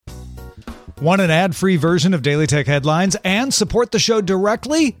Want an ad-free version of Daily Tech Headlines and support the show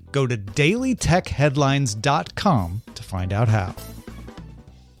directly? Go to dailytechheadlines.com to find out how.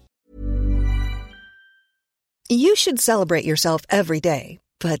 You should celebrate yourself every day,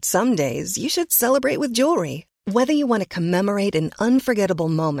 but some days you should celebrate with jewelry. Whether you want to commemorate an unforgettable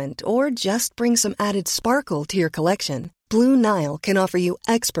moment or just bring some added sparkle to your collection, Blue Nile can offer you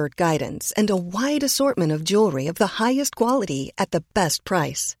expert guidance and a wide assortment of jewelry of the highest quality at the best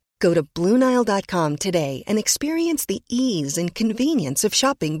price. Go to BlueNile.com today and experience the ease and convenience of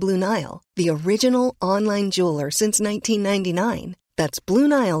shopping Blue Nile, the original online jeweler since 1999. That's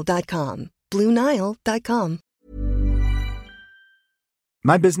BlueNile.com. BlueNile.com.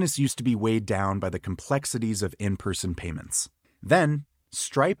 My business used to be weighed down by the complexities of in-person payments. Then,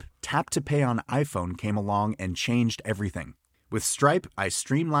 Stripe Tap to Pay on iPhone came along and changed everything. With Stripe, I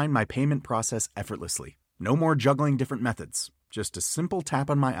streamlined my payment process effortlessly. No more juggling different methods. Just a simple tap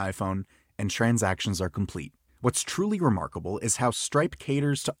on my iPhone and transactions are complete. What's truly remarkable is how Stripe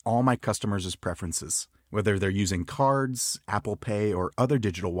caters to all my customers' preferences. Whether they're using cards, Apple Pay, or other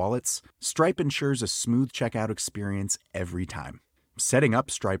digital wallets, Stripe ensures a smooth checkout experience every time. Setting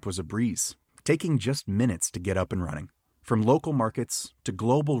up Stripe was a breeze, taking just minutes to get up and running. From local markets to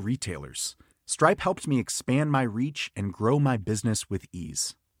global retailers, Stripe helped me expand my reach and grow my business with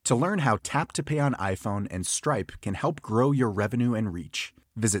ease. To learn how Tap to Pay on iPhone and Stripe can help grow your revenue and reach,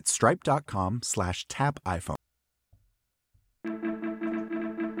 visit stripe.com/tapiphone.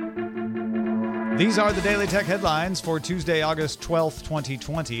 These are the Daily Tech Headlines for Tuesday, August 12th,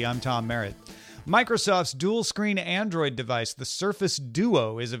 2020. I'm Tom Merritt. Microsoft's dual-screen Android device, the Surface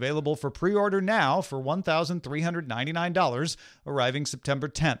Duo, is available for pre-order now for $1,399, arriving September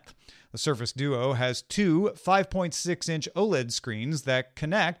 10th. The Surface Duo has two 5.6-inch OLED screens that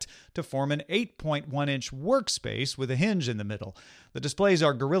connect to form an 8.1-inch workspace with a hinge in the middle. The displays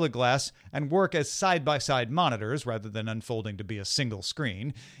are Gorilla Glass and work as side-by-side monitors rather than unfolding to be a single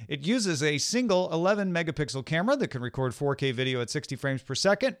screen. It uses a single 11-megapixel camera that can record 4K video at 60 frames per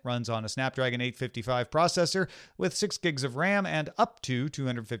second, runs on a Snapdragon 855 processor with 6 gigs of RAM and up to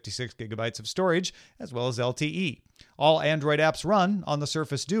 256 gigabytes of storage, as well as LTE. All Android apps run on the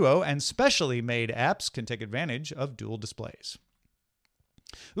Surface Duo, and specially made apps can take advantage of dual displays.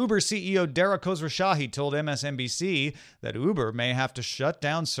 Uber CEO Dara Khosrowshahi told MSNBC that Uber may have to shut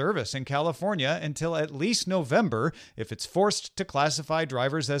down service in California until at least November if it's forced to classify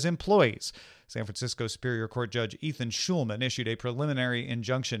drivers as employees. San Francisco Superior Court Judge Ethan Schulman issued a preliminary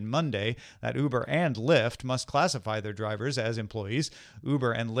injunction Monday that Uber and Lyft must classify their drivers as employees.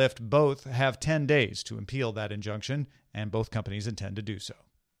 Uber and Lyft both have 10 days to appeal that injunction, and both companies intend to do so.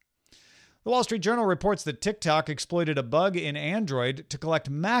 The Wall Street Journal reports that TikTok exploited a bug in Android to collect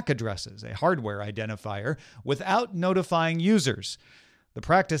MAC addresses, a hardware identifier, without notifying users. The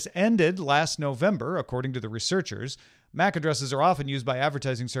practice ended last November, according to the researchers. MAC addresses are often used by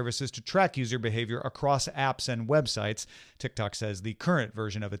advertising services to track user behavior across apps and websites. TikTok says the current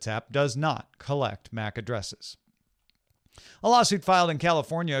version of its app does not collect MAC addresses. A lawsuit filed in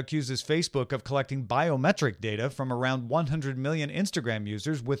California accuses Facebook of collecting biometric data from around 100 million Instagram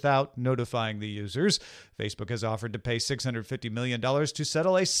users without notifying the users. Facebook has offered to pay $650 million to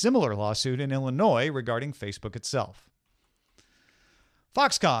settle a similar lawsuit in Illinois regarding Facebook itself.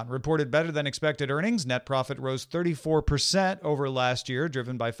 Foxconn reported better than expected earnings. Net profit rose 34% over last year,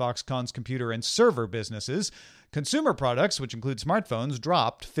 driven by Foxconn's computer and server businesses. Consumer products, which include smartphones,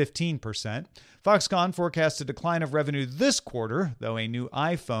 dropped 15%. Foxconn forecasts a decline of revenue this quarter, though a new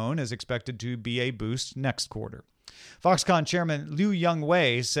iPhone is expected to be a boost next quarter. Foxconn chairman Liu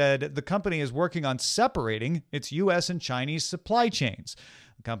Youngwei said the company is working on separating its U.S. and Chinese supply chains.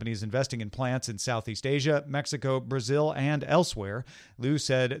 The company is investing in plants in Southeast Asia, Mexico, Brazil, and elsewhere. Liu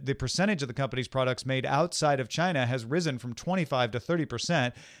said the percentage of the company's products made outside of China has risen from 25% to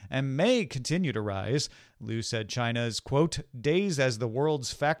 30% and may continue to rise. Liu said China's, quote, days as the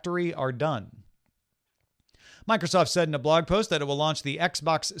world's factory are done. Microsoft said in a blog post that it will launch the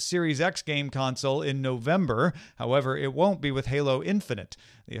Xbox Series X game console in November. However, it won't be with Halo Infinite.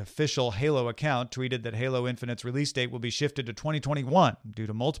 The official Halo account tweeted that Halo Infinite's release date will be shifted to 2021 due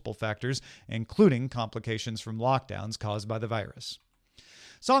to multiple factors, including complications from lockdowns caused by the virus.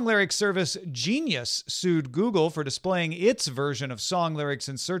 Song lyrics service Genius sued Google for displaying its version of song lyrics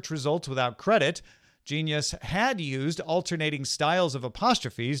in search results without credit. Genius had used alternating styles of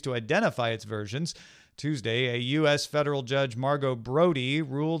apostrophes to identify its versions. Tuesday, a U.S. federal judge, Margot Brody,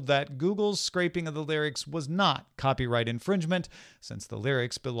 ruled that Google's scraping of the lyrics was not copyright infringement, since the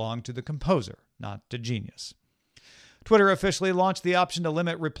lyrics belonged to the composer, not to Genius. Twitter officially launched the option to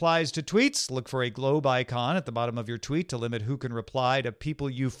limit replies to tweets. Look for a globe icon at the bottom of your tweet to limit who can reply to people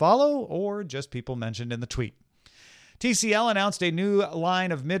you follow or just people mentioned in the tweet. TCL announced a new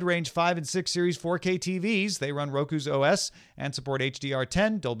line of mid-range 5 and 6 series 4K TVs. They run Roku's OS and support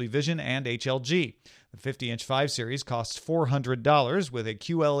HDR10, Dolby Vision, and HLG. The 50-inch 5 series costs $400 with a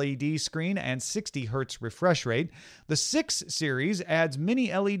QLED screen and 60 Hz refresh rate. The 6 series adds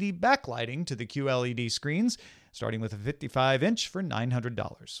mini LED backlighting to the QLED screens, starting with a 55-inch for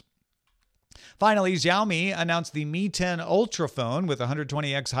 $900. Finally, Xiaomi announced the Mi 10 Ultra phone with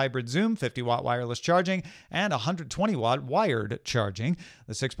 120x hybrid zoom, 50-watt wireless charging, and 120-watt wired charging.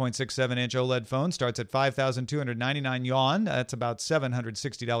 The 6.67-inch OLED phone starts at 5,299 yuan. That's about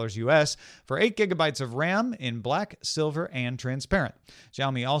 $760 US for 8 gigabytes of RAM in black, silver, and transparent.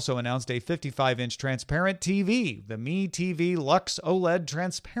 Xiaomi also announced a 55-inch transparent TV, the Mi TV Lux OLED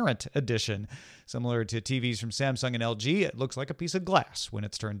Transparent Edition. Similar to TVs from Samsung and LG, it looks like a piece of glass when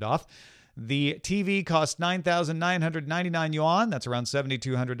it's turned off. The TV costs 9,999 yuan. That's around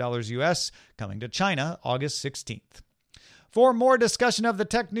 $7,200 US, coming to China August 16th. For more discussion of the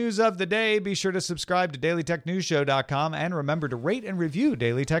tech news of the day, be sure to subscribe to dailytechnewsshow.com and remember to rate and review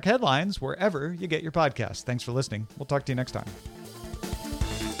Daily Tech Headlines wherever you get your podcasts. Thanks for listening. We'll talk to you next time.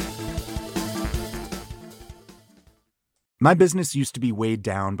 My business used to be weighed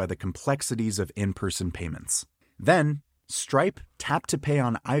down by the complexities of in-person payments. Then, Stripe Tap to Pay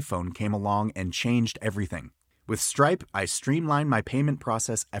on iPhone came along and changed everything. With Stripe, I streamlined my payment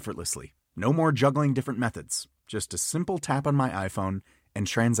process effortlessly. No more juggling different methods. Just a simple tap on my iPhone and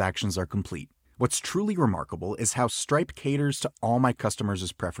transactions are complete. What's truly remarkable is how Stripe caters to all my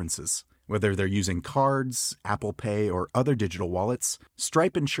customers' preferences. Whether they're using cards, Apple Pay, or other digital wallets,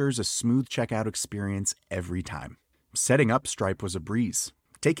 Stripe ensures a smooth checkout experience every time. Setting up Stripe was a breeze,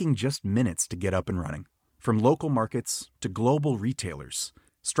 taking just minutes to get up and running. From local markets to global retailers,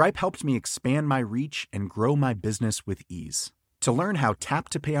 Stripe helped me expand my reach and grow my business with ease. To learn how Tap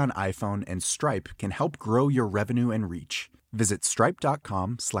to Pay on iPhone and Stripe can help grow your revenue and reach, visit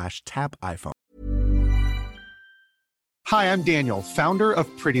stripe.com/tapiphone. Hi, I'm Daniel, founder of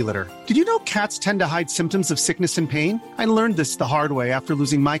Pretty Litter. Did you know cats tend to hide symptoms of sickness and pain? I learned this the hard way after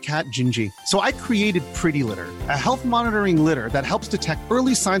losing my cat, Gingy. So I created Pretty Litter, a health monitoring litter that helps detect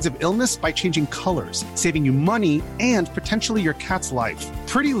early signs of illness by changing colors, saving you money and potentially your cat's life.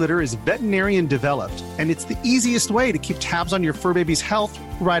 Pretty Litter is veterinarian developed, and it's the easiest way to keep tabs on your fur baby's health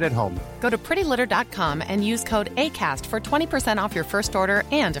right at home. Go to prettylitter.com and use code ACAST for 20% off your first order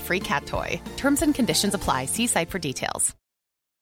and a free cat toy. Terms and conditions apply. See site for details.